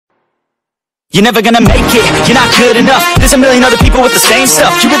You're never gonna make it, you're not good enough. There's a million other people with the same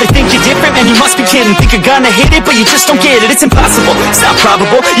stuff. You really think you're different? Man, you must be kidding. Think you're gonna hit it, but you just don't get it. It's impossible, it's not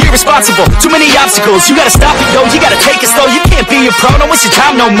probable, you're irresponsible. Too many obstacles, you gotta stop it, yo. You gotta take it slow, you can't be a pro. Don't waste your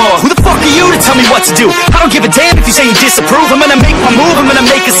time no more. Who the fuck are you to tell me what to do? I don't give a damn if you say you disapprove. I'm gonna make my move, I'm gonna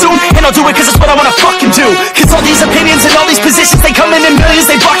make it soon. And I'll do it cause it's what I wanna fucking do. Cause all these opinions and all these positions, they come in millions,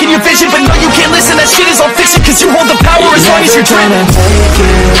 they blocking your vision. But no, you can't listen, that shit is all fiction. Cause you hold the power as long as you're dreaming.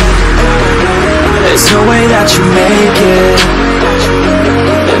 There's no way that you make it,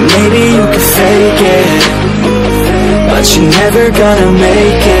 and maybe you can fake it, but you're never gonna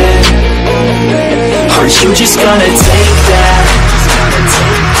make it. Aren't you just gonna take that?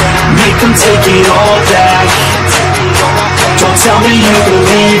 Make them take it all back. Don't tell me you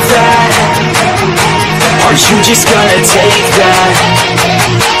believe that. Aren't you just gonna take that?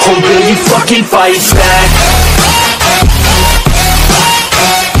 Or will you fucking fight back?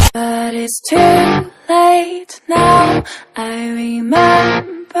 But it's too late now. I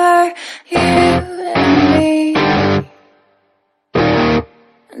remember you and me,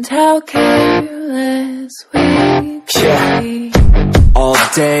 and how careless we could be. All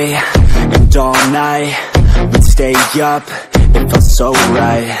day and all night, we'd stay up, it felt so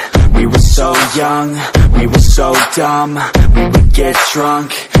right. We were so young, we were so dumb. We would get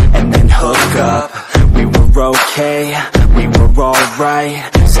drunk and then hook up. We were okay, we were alright,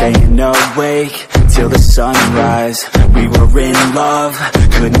 staying awake till the sunrise. We were in love,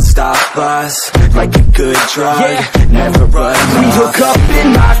 couldn't stop us, like a good drug, never run off. We hook up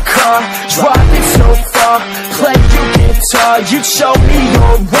in my car, driving so far, play your guitar, you'd show me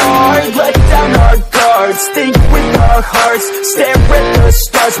your heart. Let down our guards, think with our hearts, stare at the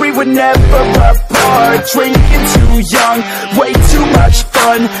stars. We were never apart, drinking too young, way too much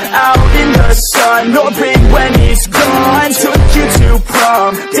fun, out in the sun, or big when it's gone. Took you to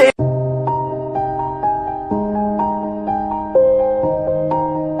prom,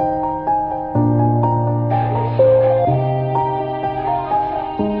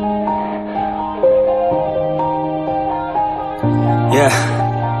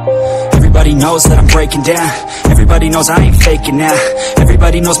 Everybody knows that I'm breaking down. Everybody knows I ain't faking now.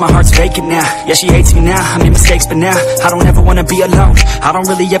 Everybody knows my heart's vacant now. Yeah, she hates me now, I made mistakes but now I don't ever wanna be alone. I don't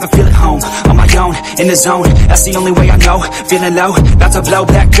really ever feel at home, on my own, in the zone. That's the only way I know, feeling low, about to blow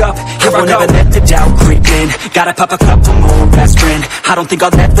back up. Here I never let the doubt creep in. Gotta pop a couple more aspirin. I don't think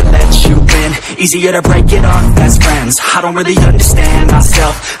I'll ever let you in. Easier to break it off best friends. I don't really understand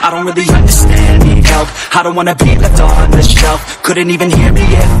myself, I don't really understand, need help. I don't wanna be left on the shelf. Couldn't even hear me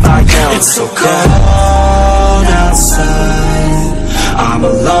if I yelled. It's so cold outside, I'm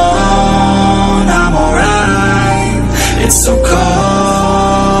alone, I'm alright. It's so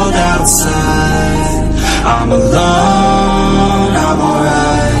cold outside, I'm alone, I'm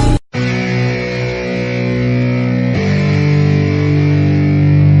alright.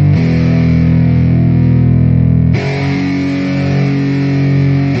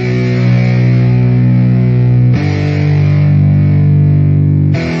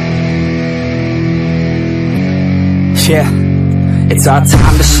 Yeah, it's our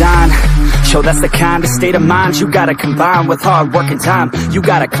time to shine. Show that's the kind of state of mind you gotta combine with hard work and time. You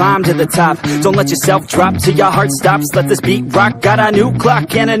gotta climb to the top. Don't let yourself drop till your heart stops. Let this beat rock. Got a new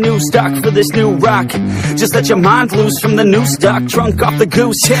clock and a new stock for this new rock. Just let your mind loose from the new stock. Drunk off the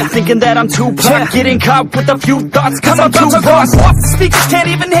goose, thinking that I'm too pop. Getting caught with a few thoughts cause I'm too lost. Off the speakers can't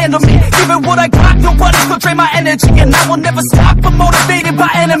even handle me. Even what I got, nobody's gonna drain my energy. And I will never stop, I'm motivated by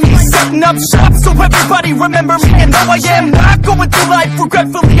enemies. Setting up shop so everybody remember me. And though I am not going through life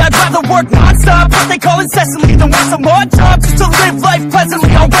regretfully, I'd rather work non-stop, what they call incessantly, than want some more jobs just to live life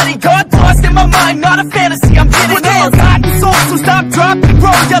pleasantly. Already got lost in my mind, not a fantasy, I'm getting with all rotten souls, so stop, drop, and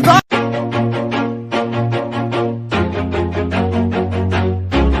roll your life.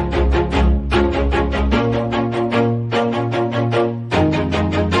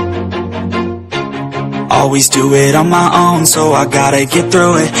 Always do it on my own, so I gotta get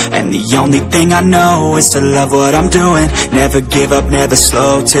through it. And the only thing I know is to love what I'm doing. Never give up, never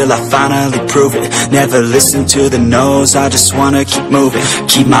slow, till I finally prove it. Never listen to the no's, I just wanna keep moving.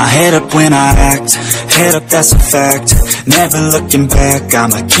 Keep my head up when I act, head up, that's a fact. Never looking back,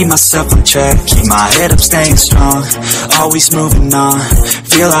 I'ma keep myself on track. Keep my head up, staying strong, always moving on.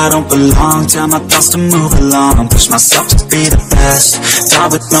 Feel I don't belong, tell my thoughts to move along. Push myself to be the best, die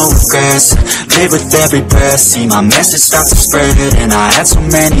with no regrets. Live with every breath, see my message start to spread. And I had so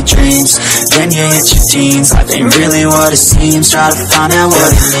many dreams, then you hit your teens. Life ain't really what it seems, try to find out what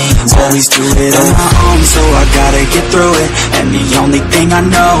it means. Always do it on my own, so I gotta get through it. And the only thing I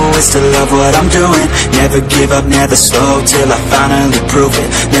know is to love what I'm doing. Never give up, never slow, till I finally prove it.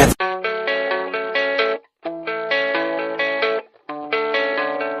 Never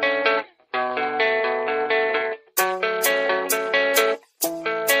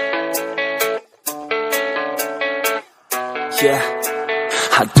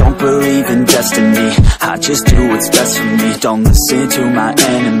I don't believe in destiny, I just do what's best for me. Don't listen to my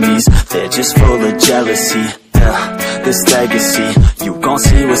enemies, they're just full of jealousy. Yeah, this legacy, you gon'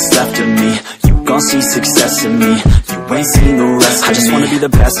 see what's left of me. You gon' see success in me, you ain't seen the rest of me. I just wanna be the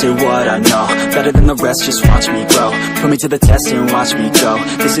best at what I know, better than the rest, just watch me grow. Put me to the test and watch me go.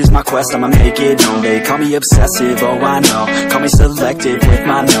 This is my quest, I'ma make it known. They call me obsessive, oh I know. Call me selective with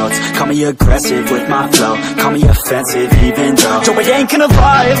my notes, call me aggressive with my flow, call me offensive even though Joe, I ain't gonna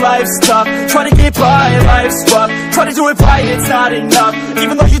lie, life's tough. Try to get by, life's rough. Try to do it right, it's not enough.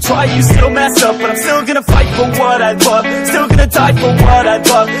 Even though you try, you still mess up. But I'm still gonna fight for what I love, still gonna die for what I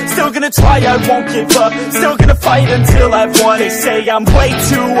love, still gonna try, I won't give up, still gonna fight until I've won. They say I'm way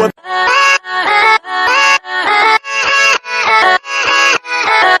too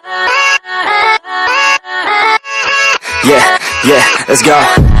Yeah, let's go.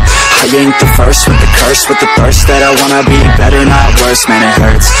 I ain't the first with the curse, with the thirst that I wanna be better, not worse, man it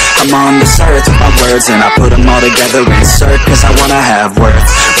hurts. I'm on this earth with my words and I put them all together, insert, cause I wanna have worth.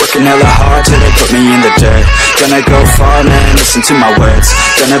 Working hella hard till they put me in the dirt. Gonna go far, man, listen to my words.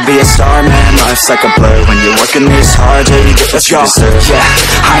 Gonna be a star, man, life's like a blur. When you're working this hard till you get what you deserve. Yeah,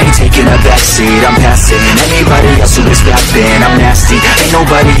 I ain't taking a backseat, I'm passing anybody else who is rapping. I'm nasty, ain't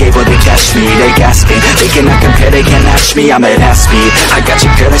nobody able to catch me. They gasping, they cannot compare, they can't match me. I'm at half speed, I got your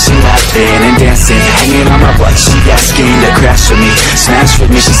girl and she laughing and dancing, hanging on my butt, she asking to crash with me, smash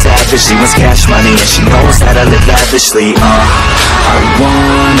with me, she savage, she wants cash money, and she knows that I live lavishly. I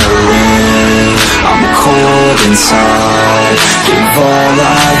wanna live, I'm cold inside, give all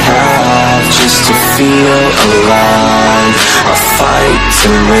I have just to feel alive, I fight to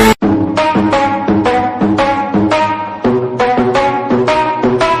live.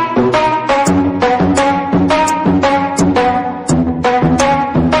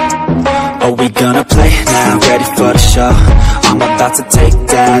 We gonna play now, ready for the show. I'm about to take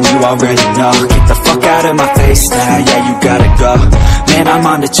down, you already know. Get the fuck out of my face now, yeah you gotta go. Man I'm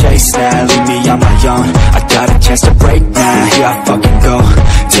on the chase now, leave me on my own. I got a chance to break now, here I fucking go.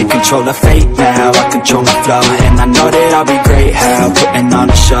 Take control of fate now, I control my flow. And I know that I'll be great, how putting on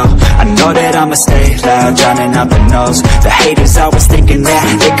a show. I know that I'ma stay loud, drowning out the nose. The haters always thinking that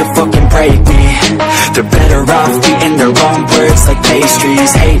they could fucking break me. They're better off eating their own words like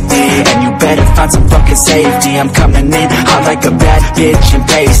pastries. Hate me, and you better find some fucking safety. I'm coming in hot like a bad bitch in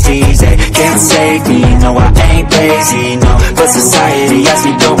pasties. They can't save me, no I ain't lazy, no. But society has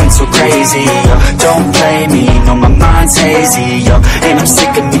me going so crazy, yo. Don't blame me, no my mind's hazy, yo. And I'm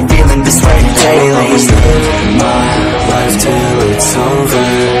sick of me feeling this way daily. I'll always live my life till it's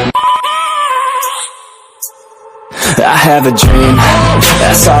over. I have a dream,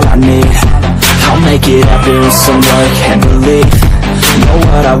 that's all I need. I'll make it happen with some work and belief. Know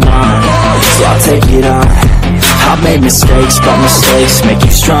what I want, so I'll take it on. I've made mistakes, but mistakes make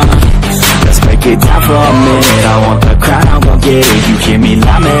you strong. Let's break it down for a minute. I want the crown, I'm gon' get it. You hear me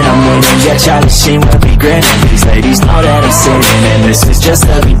loud, man, I'm winning. Yeah, Charlie Sheen will be grinning. These ladies know that I'm sinning, and this is just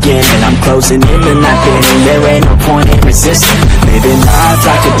the beginning. I'm closing in the night bidding. There ain't no point in resisting. Living life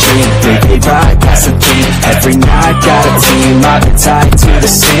like a dream, they right past the thing. Every night got a team, I've been tied to the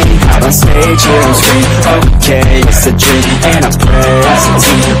scene. Out on stage, here on screen. Okay, it's a dream, and I pray as a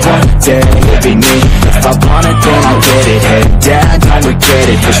team. One day it'll be me. If I want it, then I'll get it. Head down, I regret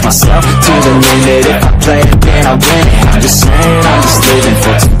it. Push myself to the limit. If I play it, then I win it. I'm just saying, I'm just living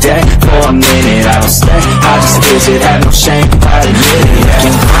for today. For a minute, I don't stay, I just visit. Have no shame, I admit it.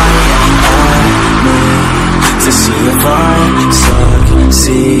 Looking right at me to see if I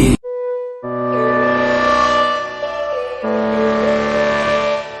succeed.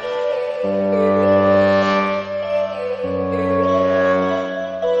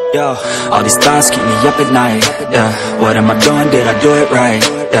 Yo, all these thoughts keep me up at night, yeah. What am I doing, did I do it right,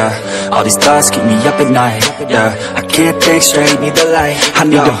 yeah. All these thoughts keep me up at night, yeah. I can't think straight, need the light. I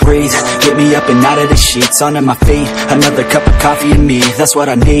need to breathe, get me up and out of the sheets. Under my feet, another cup of coffee in me. That's what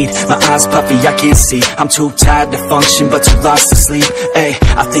I need, my eyes puffy, I can't see. I'm too tired to function, but too lost to sleep. Ay,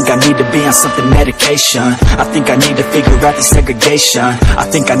 I think I need to be on something medication. I think I need to figure out the segregation. I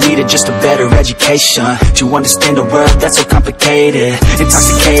think I needed just a better education to understand a world that's so complicated.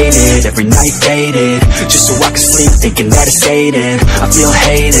 Intoxicated, every night faded, just so I can sleep thinking that it's fading. I feel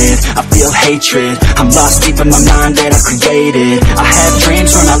hated, I feel hatred. I'm lost deep in my mind that I created. I have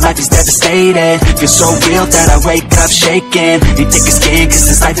dreams when my life is devastated. Feel so real that I wake up shaking. Need thicker skin cause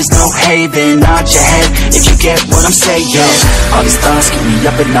this life is no haven. Nod your head if you get what I'm saying. All these thoughts keep me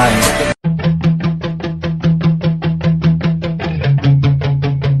up at night.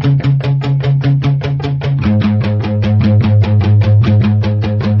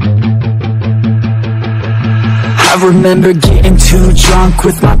 I remember getting too drunk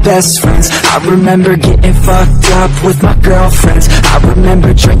with my best friends. I remember getting fucked up with my girlfriends. I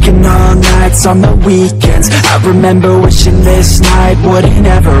remember drinking all nights on the weekends. I remember wishing this night wouldn't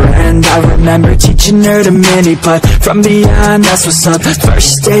ever end. I remember teaching her to mini putt from beyond, that's what's up.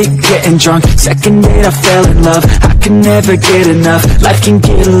 First date getting drunk, second date I fell in love. I can never get enough, life can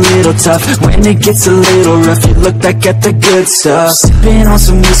get a little tough. When it gets a little rough, you look back at the good stuff. Sipping on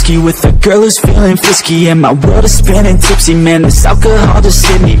some whiskey with a girl who's feeling frisky, and my world is spinning tipsy. Man, this alcohol just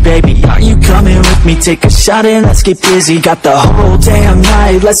hit me, baby. Are you coming with me? Take a shot and let's get busy. Got the whole damn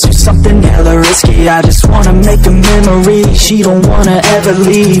night, let's do something hella risky. I just wanna make a memory, she don't wanna ever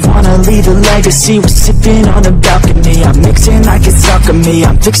leave. Wanna leave a legacy, we're sipping on the balcony. I'm mixing like it's alchemy,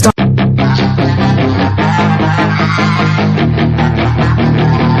 I'm fixed on.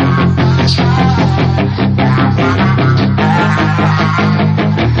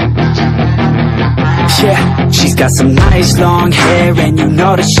 Yeah, she's got some nice long hair, and you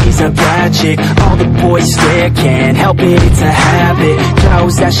know that she's a bad chick. All the boys stare, can't help it, it's a habit.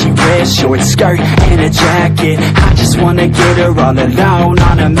 Clothes that she wears, short skirt and a jacket. I just wanna get her all alone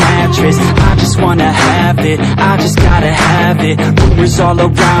on a mattress. I just wanna have it, I just gotta have it. Rumors all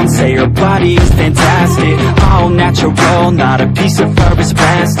around say her body is fantastic. All natural, not a piece of fur is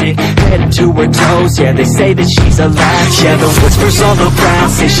plastic. Head to her toes, yeah, they say that she's a latch. Yeah, the whispers all around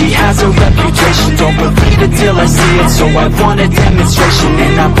say she has a reputation. Don't believe it till I see it, so I want a demonstration.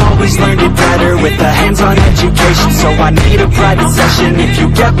 And I've always learned it better with a hands-on education. So I need a private session if you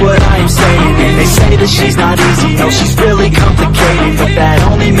get what I am saying. And they say that she's not easy, no, she's really complicated, but that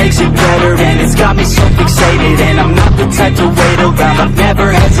only makes it better, and it's got me so fixated. And I'm not the type to wait around, I've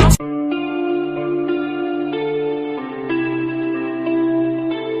never hesitated.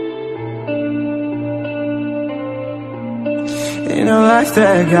 In a life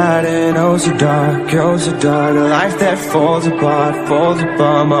that got it, oh so dark, oh so dark. A life that falls apart,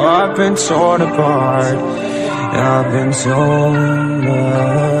 my heart been torn apart. I've been torn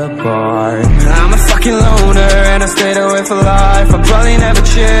apart. I'm a fucking loner and I stayed away for life. I'll probably never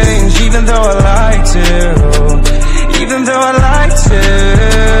change, even though I like to. Even though I like to,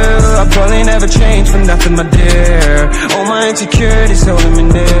 I'll probably never change for nothing, my dear. All my insecurities holding me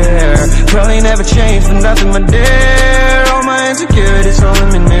near. Probably never change for nothing, my dear. All my insecurities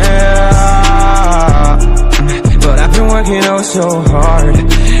holding me near. But I've been working oh so hard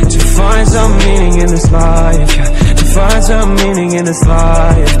to find some meaning in this life. To find some meaning in this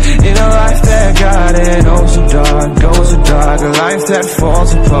life. In a life that got it oh so dark, oh so dark. A life that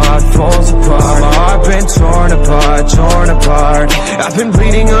falls apart, falls apart. My heart been torn apart, torn apart. I've been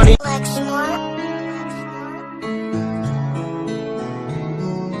bleeding on the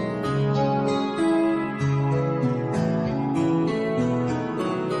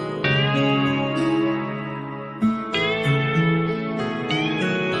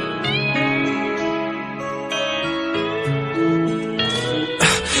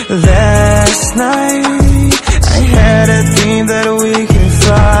Last night, I had a dream that we could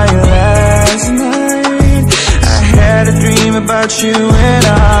fly. Last night, I had a dream about you and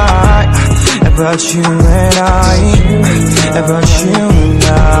I. About you and I. About you and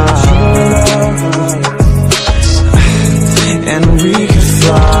I. And we could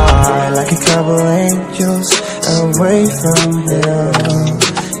fly like a couple angels away from here.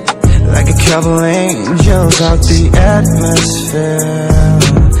 Like a couple angels out the atmosphere.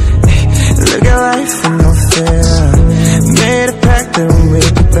 Look at life with no fear. Made a pact that when we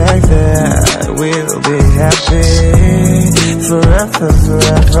get back there, we'll be happy forever,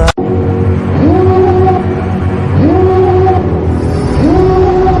 forever.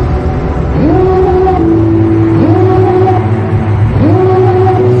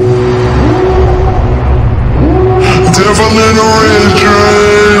 Devil in a red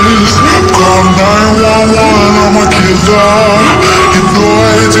dress, call 911, I'm a killer. You know I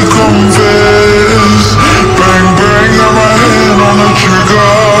hate to confess. Bang bang, got my hand on the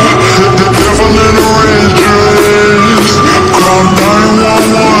trigger.